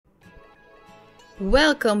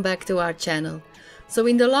Welcome back to our channel. So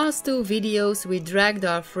in the last two videos we dragged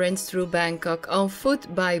our friends through Bangkok on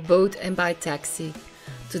foot, by boat and by taxi.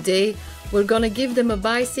 Today we're gonna give them a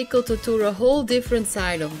bicycle to tour a whole different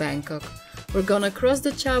side of Bangkok. We're gonna cross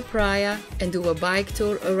the Chao Phraya and do a bike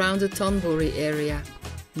tour around the Thon Buri area.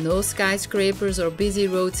 No skyscrapers or busy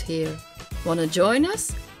roads here. Wanna join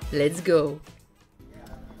us? Let's go!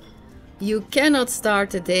 You cannot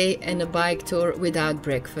start a day and a bike tour without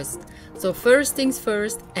breakfast. So first things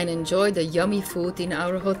first, and enjoy the yummy food in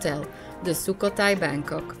our hotel, the Sukhothai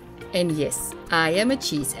Bangkok. And yes, I am a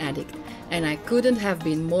cheese addict, and I couldn't have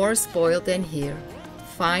been more spoiled than here.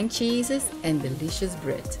 Fine cheeses and delicious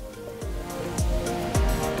bread.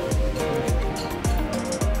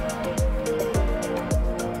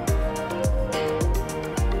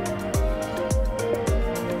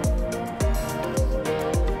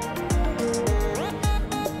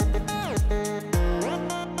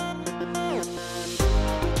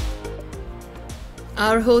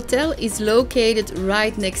 Our hotel is located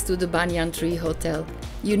right next to the Banyan tree hotel.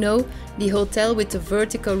 You know, the hotel with the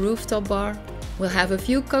vertical rooftop bar. We'll have a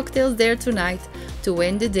few cocktails there tonight to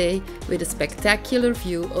end the day with a spectacular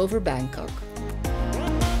view over Bangkok.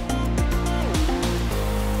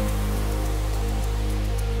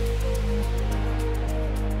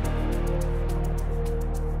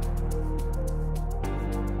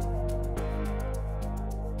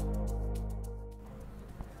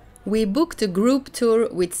 We booked a group tour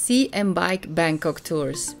with Sea and Bike Bangkok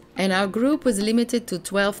Tours, and our group was limited to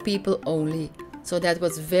 12 people only, so that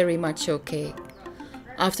was very much okay.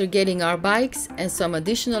 After getting our bikes and some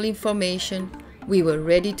additional information, we were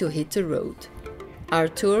ready to hit the road. Our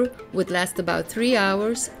tour would last about 3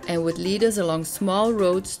 hours and would lead us along small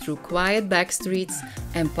roads through quiet back streets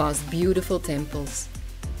and past beautiful temples.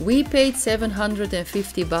 We paid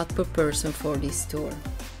 750 baht per person for this tour.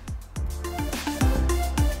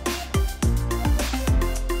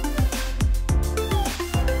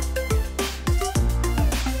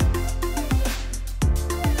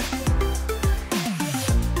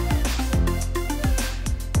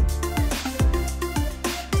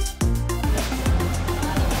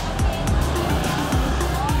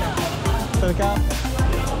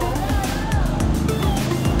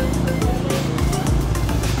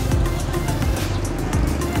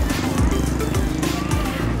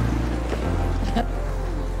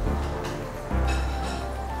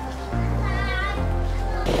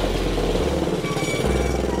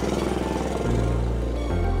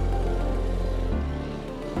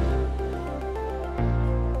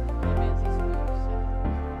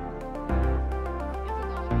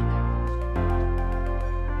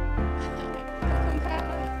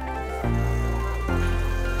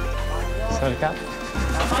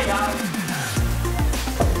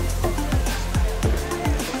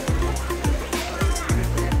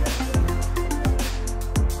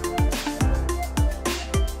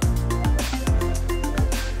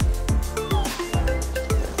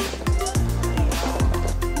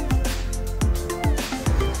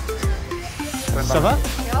 Ça va?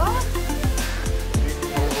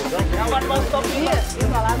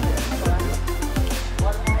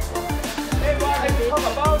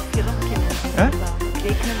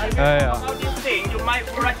 About this thing, you might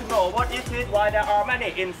like to know what is it, why there are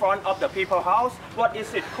many in front of the people's house. What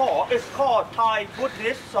is it called? It's called Thai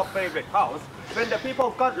Buddhist favorite house. When the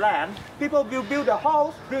people got land, people will build a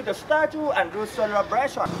house, build a statue, and do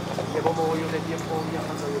celebration.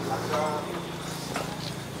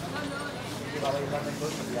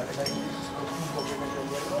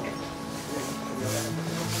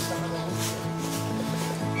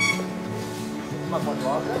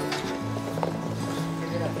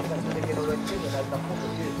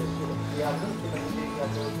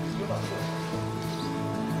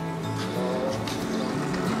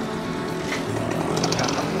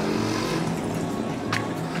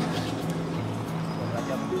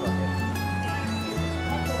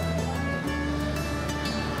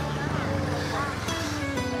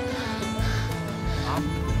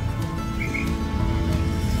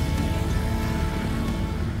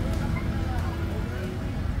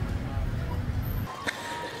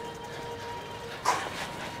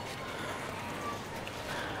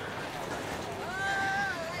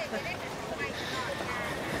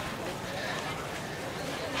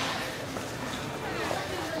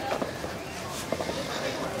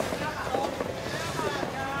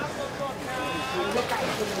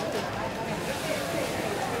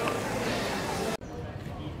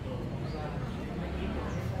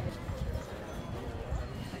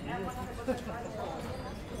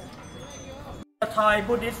 Thai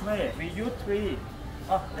Buddhist way, we use three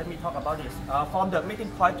Let me talk about this. From the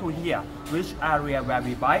meeting point to here, which area where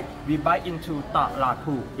we bike into Talat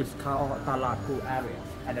Pu. It's called Talat Pu area.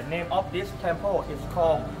 And the name of this temple is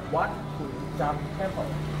called Wat Pak Temple.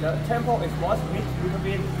 The temple is was mixed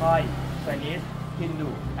between Thai, Chinese, Hindu,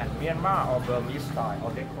 and Myanmar or Burmese style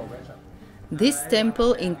of decoration. This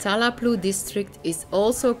temple in Talaplu district is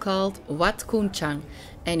also called Wat Chang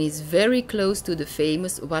and is very close to the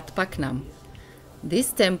famous Wat Pak.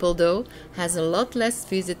 This temple though has a lot less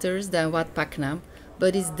visitors than Wat Pak,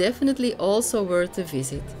 but is definitely also worth a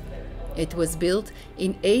visit. It was built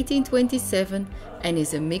in 1827 and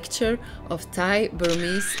is a mixture of Thai,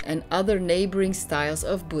 Burmese and other neighboring styles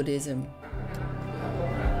of Buddhism.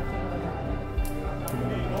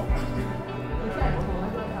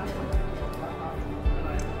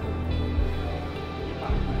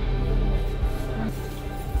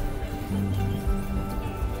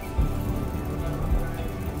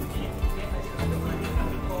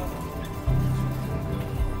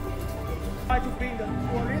 Try to bring the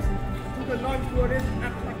tourists to the non-tourist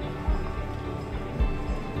attraction.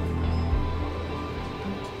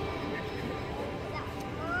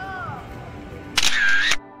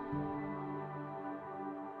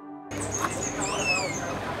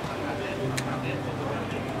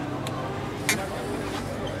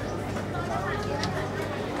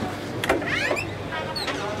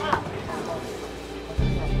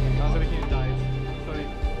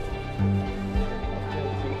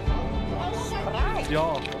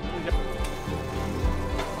 Ja.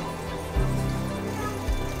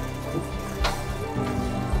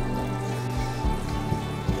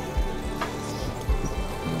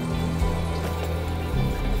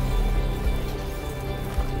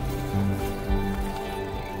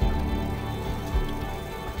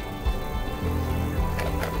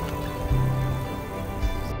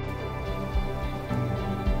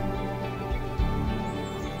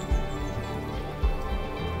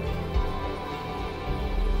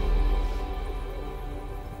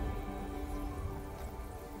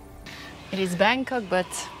 It is Bangkok, but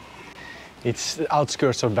It's the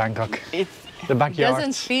outskirts of Bangkok. it The backyard.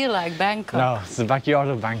 doesn't feel like Bangkok. No, it's the backyard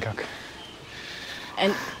of Bangkok.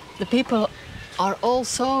 And the people are all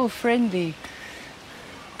so friendly.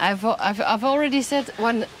 I've already said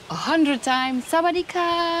 100 times,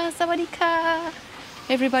 Sawadika, Sawadika.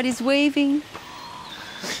 Everybody's waving.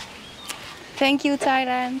 Thank you,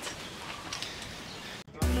 Thailand.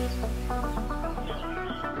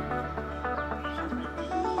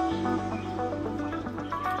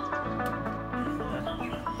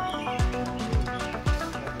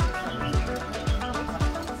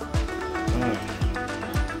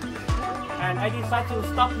 And I decided to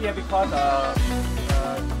stop here because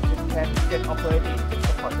it can get operating to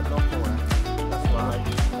support the local. That's why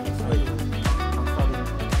it's very comfortable.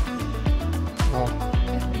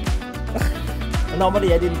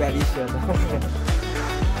 Normally I didn't wear this shirt.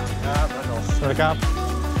 สวัสดีครับ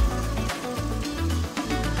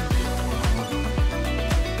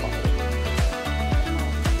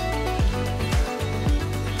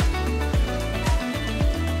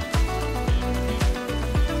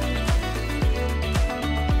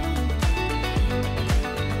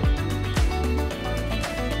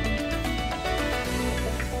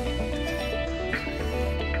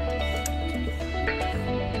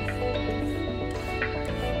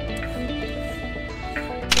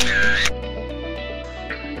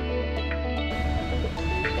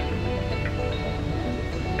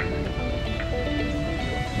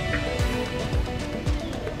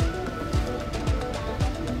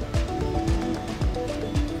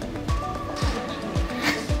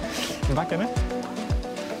Back in it.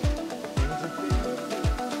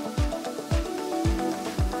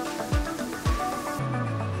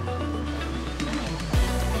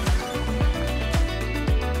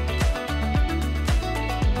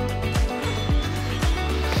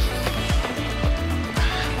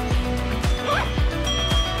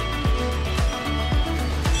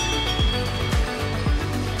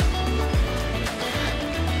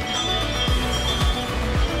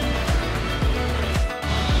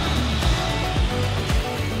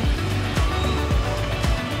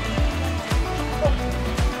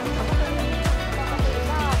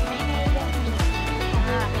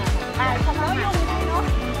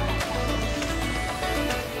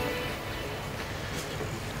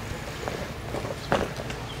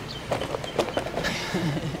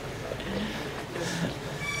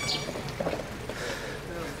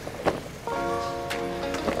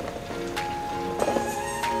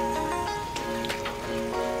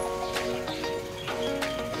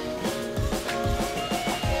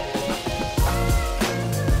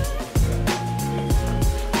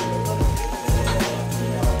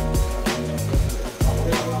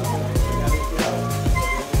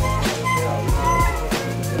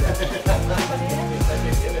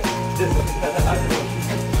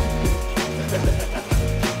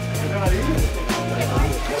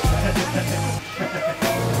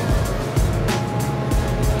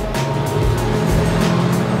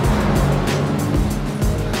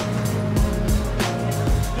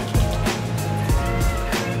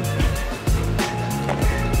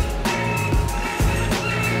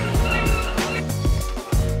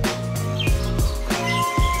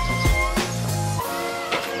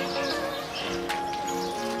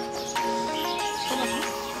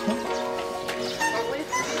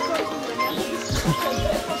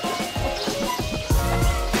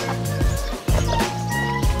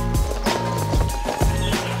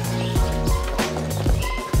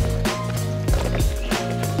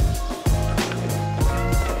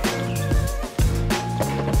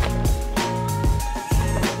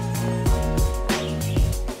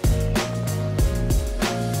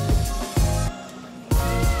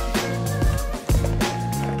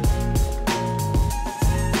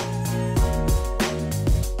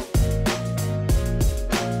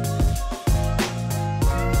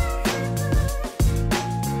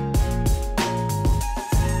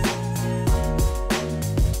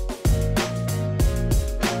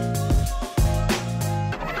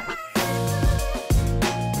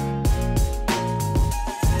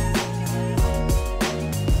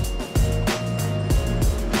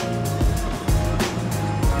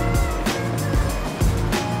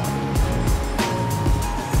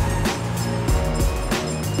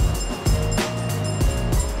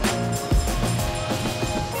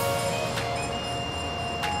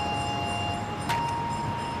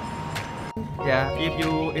 Yeah, if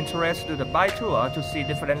you interested to the bike tour to see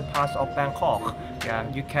different parts of Bangkok, yeah,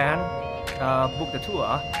 you can book the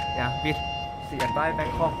tour. Yeah, with See and Buy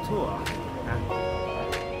Bangkok tour. Yeah.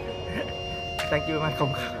 Thank you,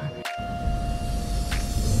 Malcolm.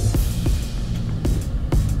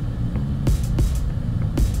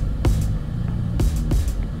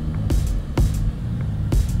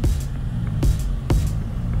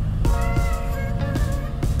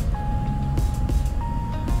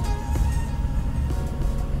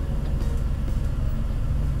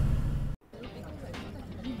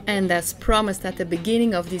 And as promised at the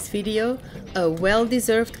beginning of this video, a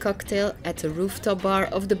well-deserved cocktail at the rooftop bar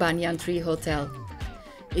of the Banyan Tree Hotel.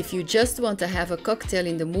 If you just want to have a cocktail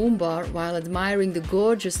in the Moonbar while admiring the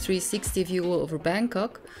gorgeous 360 view over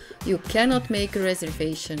Bangkok, you cannot make a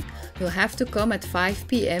reservation. You'll have to come at 5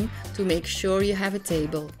 p.m. to make sure you have a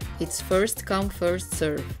table. It's first come, first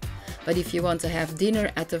serve. But if you want to have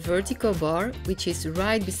dinner at the vertical bar, which is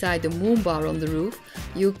right beside the Moonbar on the roof,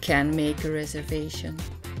 you can make a reservation.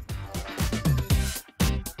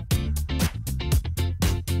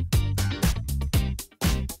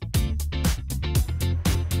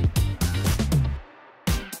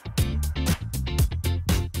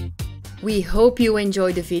 We hope you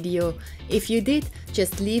enjoyed the video. If you did,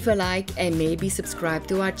 just leave a like and maybe subscribe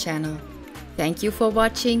to our channel. Thank you for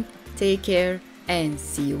watching, take care and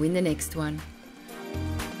see you in the next one.